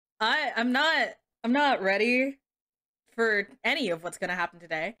I'm not ready for any of what's gonna happen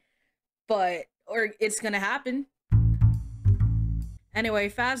today, or it's gonna happen. Anyway,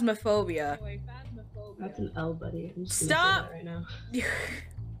 phasmophobia. That's an L, buddy. I'm just Stop! gonna say that right now.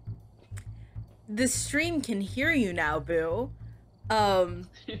 The stream can hear you now, boo.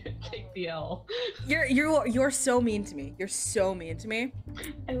 Take the L. You're so mean to me. You're so mean to me.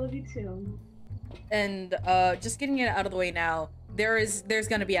 I love you too. And just getting it out of the way now. There's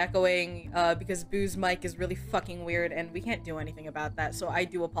gonna be echoing because Boo's mic is really fucking weird, and we can't do anything about that. So I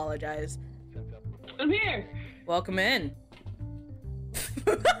do apologize. I'm here. Welcome in.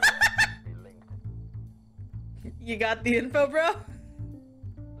 You got the info, bro?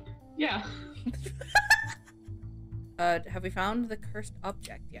 Yeah. Have we found the cursed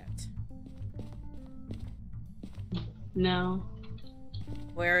object yet? No.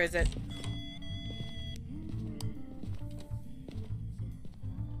 Where is it?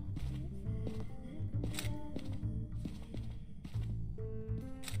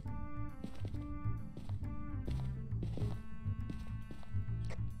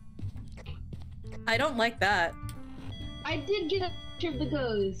 I don't like that. I did get a picture of the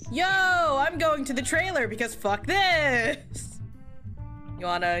ghost. Yo, I'm going to the trailer because fuck this. You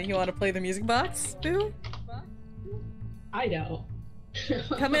wanna play the music box, Boo? I don't.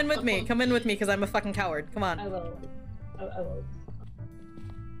 Come in with me. Come in with me because I'm a fucking coward. Come on. I will. I will.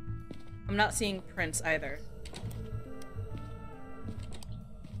 I'm not seeing Prince either.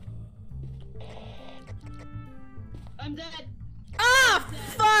 I'm dead. Ah,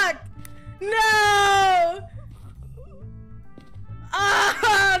 fuck! No!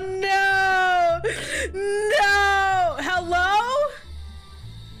 Ah, no! No! Hello?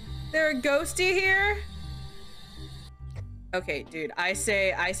 There a ghosty here? Okay, dude, I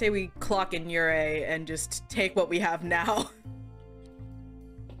say we clock in Ure and just take what we have now.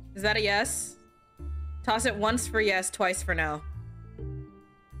 Is that a yes? Toss it once for yes, twice for no.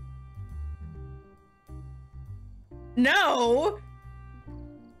 No!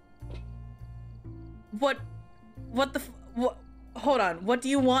 What hold on, what do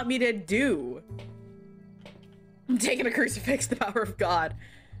you want me to do? I'm taking a crucifix, the power of God.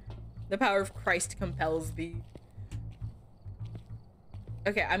 The power of Christ compels thee.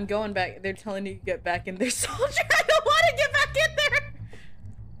 Okay, I'm going back. They're telling you to get back in there, soldier. I don't want to get back in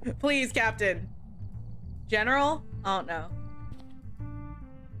there! Please, Captain. General? I don't know.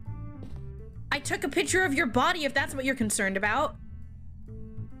 I took a picture of your body if that's what you're concerned about.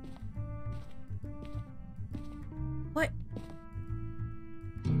 What?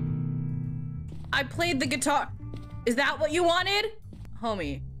 I played the guitar. Is that what you wanted?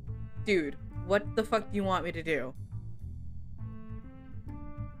 Homie. Dude, what the fuck do you want me to do?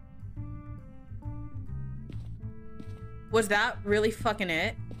 Was that really fucking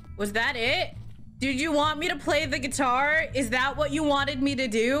it? Was that it? Did you want me to play the guitar? Is that what you wanted me to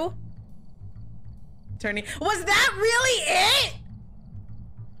do? Attorney. Was that really it?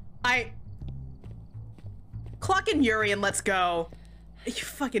 Clock in Yuri and let's go. You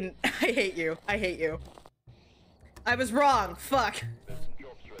fucking, I hate you. I hate you. I was wrong. Fuck.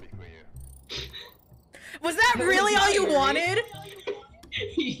 Was that really all you wanted?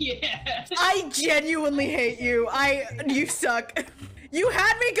 Yeah. I genuinely hate you. You suck. You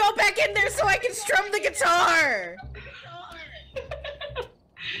had me go back in there so I can strum the guitar.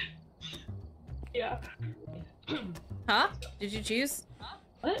 Yeah. Huh? Did you choose?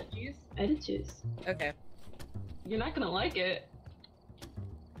 What? I did choose. Okay. You're not gonna like it.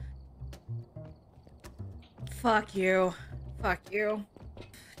 Fuck you. Fuck you.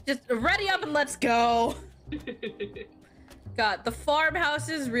 Just ready up and let's go. God, the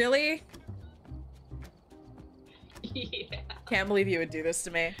farmhouses, really? Yeah. Can't believe you would do this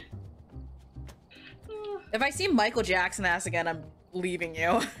to me. If I see Michael Jackson ass again, I'm leaving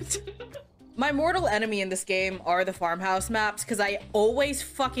you. My mortal enemy in this game are the farmhouse maps because I always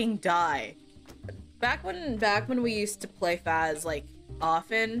fucking die. Back when we used to play Phas like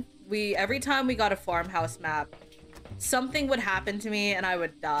often, every time we got a farmhouse map, something would happen to me and I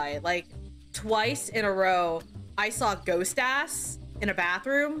would die. Like twice in a row, I saw ghost ass in a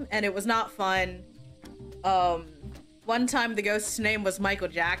bathroom and it was not fun. One time the ghost's name was Michael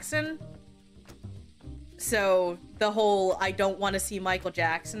Jackson. So the whole I don't want to see Michael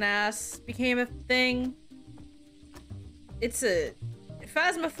Jackson ass became a thing.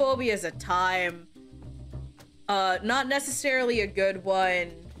 Phasmophobia is a time. Not necessarily a good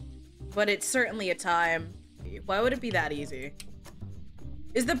one, but it's certainly a time. Why would it be that easy?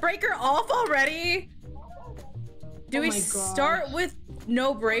 Is the breaker off already? Do we start with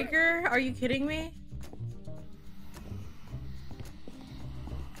no breaker? Are you kidding me?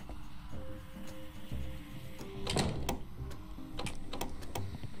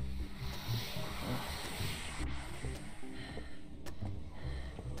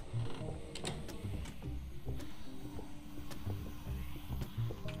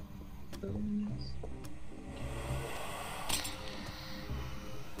 Bones.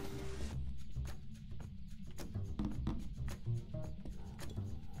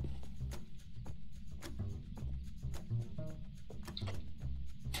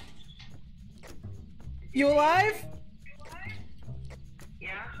 You alive?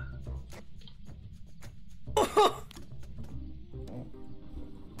 Yeah.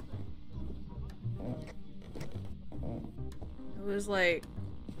 It was like...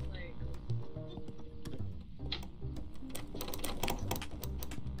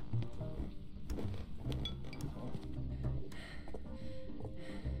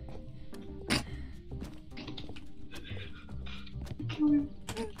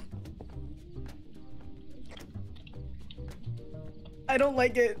 I don't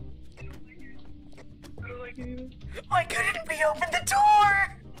like it. I don't like it either. Why couldn't we open the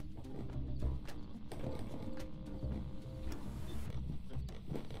door?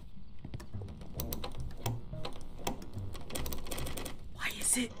 Why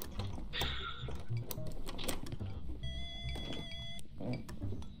is it?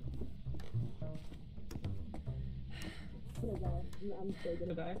 I'm still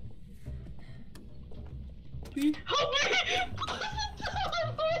gonna die. Help me!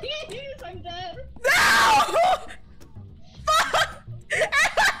 Please, I'm dead. No! Fuck!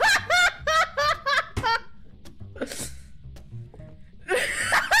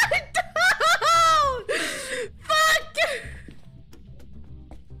 No! Fuck!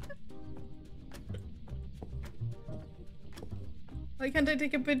 Why can't I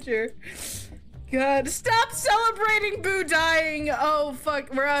take a picture? God, stop celebrating Boo dying! Oh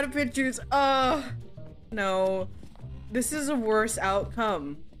fuck, we're out of pictures. No. This is a worse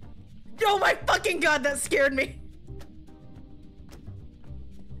outcome. Oh my fucking god, that scared me!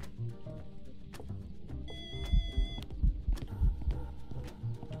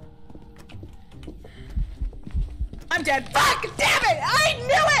 I'm dead. Fuck! Damn it! I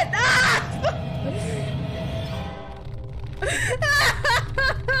knew it!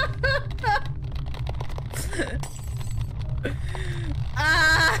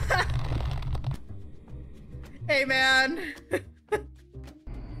 Ah! Hey, man.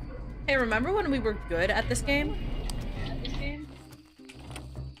 Hey, remember when we were good at this game?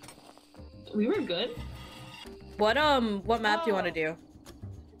 We were good. What map do you want to do?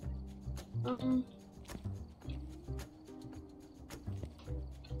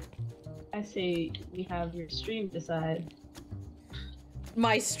 I say we have your stream decide.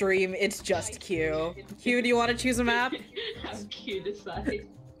 My stream, it's just Q. Q, do you want to choose a map? Have Q decide.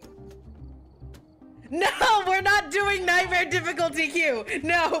 No, we're not doing nightmare difficulty Q.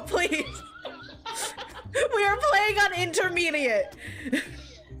 No, please. We are playing on intermediate.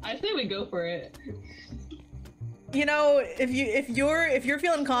 I say we go for it. You know, if you're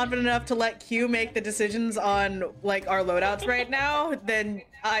feeling confident enough to let Q make the decisions on like our loadouts right now, then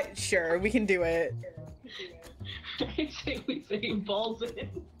sure, we can do it. I say we say balls in.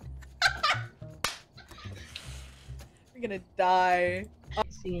 We're gonna die.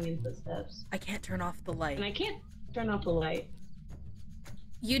 Singing in footsteps. I can't turn off the light. And I can't turn off the light.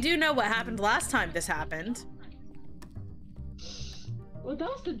 You do know what happened last time this happened. Well, that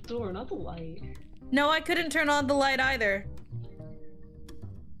was the door, not the light. No, I couldn't turn on the light either.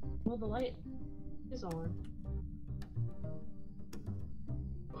 Well, the light is on.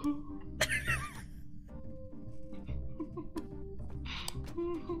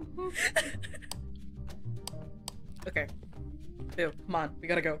 Okay. Ew, come on, we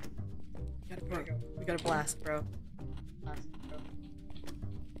gotta go. We gotta blast, bro.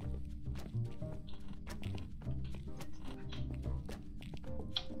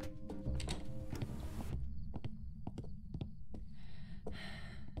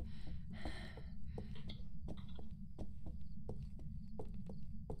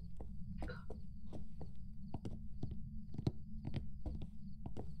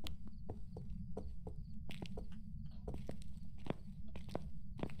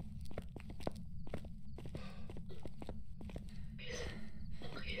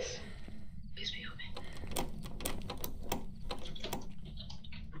 Please be open.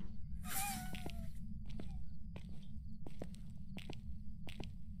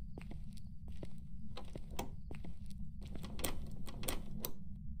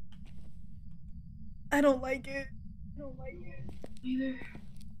 I don't like it. Either.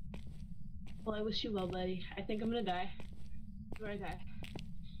 Well, I wish you well, buddy. I think I'm gonna die. Where I die.